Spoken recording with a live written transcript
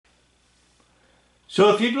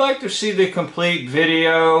So if you'd like to see the complete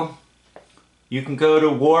video, you can go to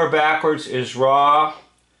War Backwards is Raw,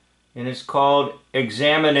 and it's called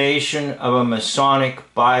Examination of a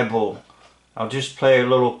Masonic Bible. I'll just play a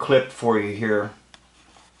little clip for you here.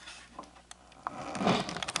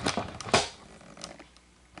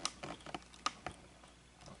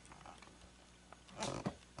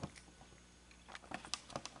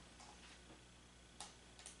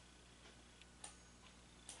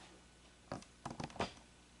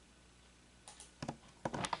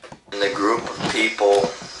 The group of people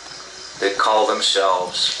that call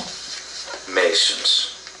themselves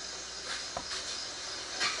Masons.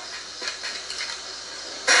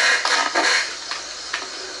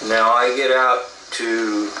 Now I get out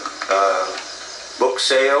to book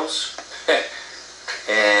sales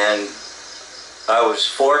and I was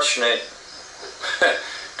fortunate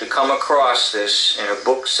to come across this in a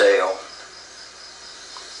book sale,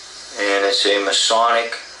 and it's a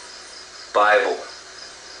Masonic Bible.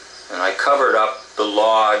 And I covered up the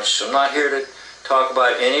lodge, so I'm not here to talk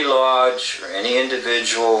about any lodge or any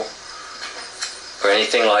individual or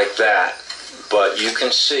anything like that. But you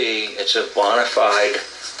can see it's a bona fide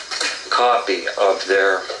copy of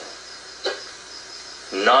their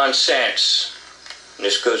nonsense. And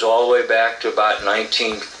this goes all the way back to about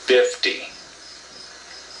 1950.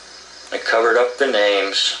 I covered up the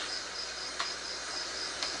names.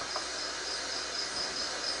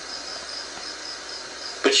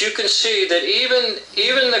 But you can see that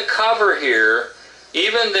even the cover here,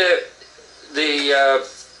 even the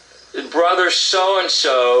brother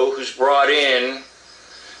so-and-so who's brought in,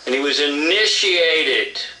 and he was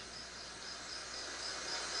initiated,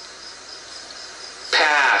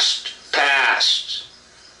 passed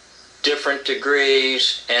different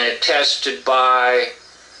degrees and attested by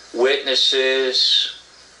witnesses,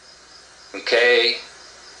 okay,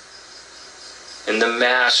 and the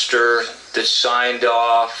master that signed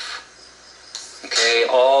off, okay,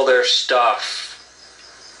 all their stuff.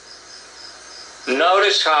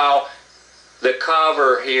 Notice how the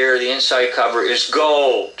cover here, the inside cover, is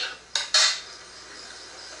gold.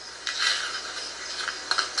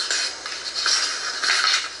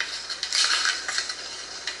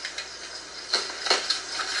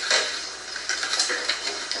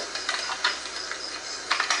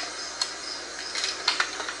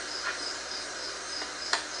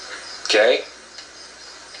 Okay?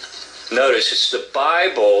 Notice it's the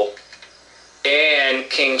Bible and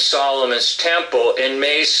King Solomon's Temple in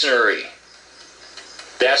Masonry.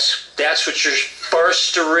 That's what you're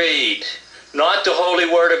first to read, not the Holy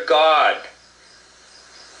Word of God.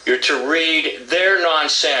 You're to read their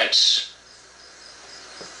nonsense.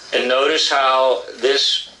 And notice how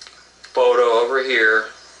this photo over here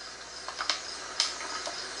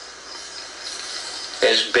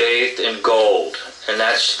is bathed in gold. And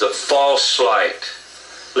that's the false light.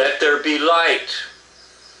 Let there be light.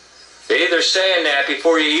 They're saying that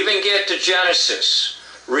before you even get to Genesis.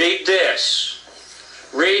 Read this.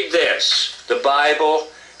 Read this. The Bible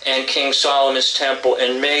and King Solomon's Temple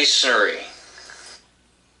in Masonry.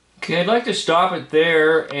 Okay, I'd like to stop it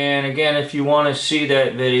there. And again, if you want to see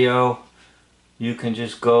that video, you can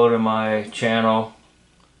just go to my channel.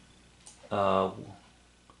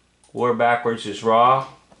 War Backwards is Raw.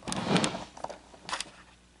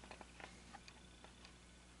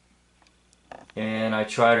 And I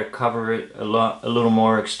try to cover it a little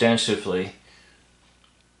more extensively.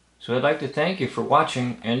 So I'd like to thank you for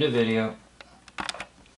watching. End of video.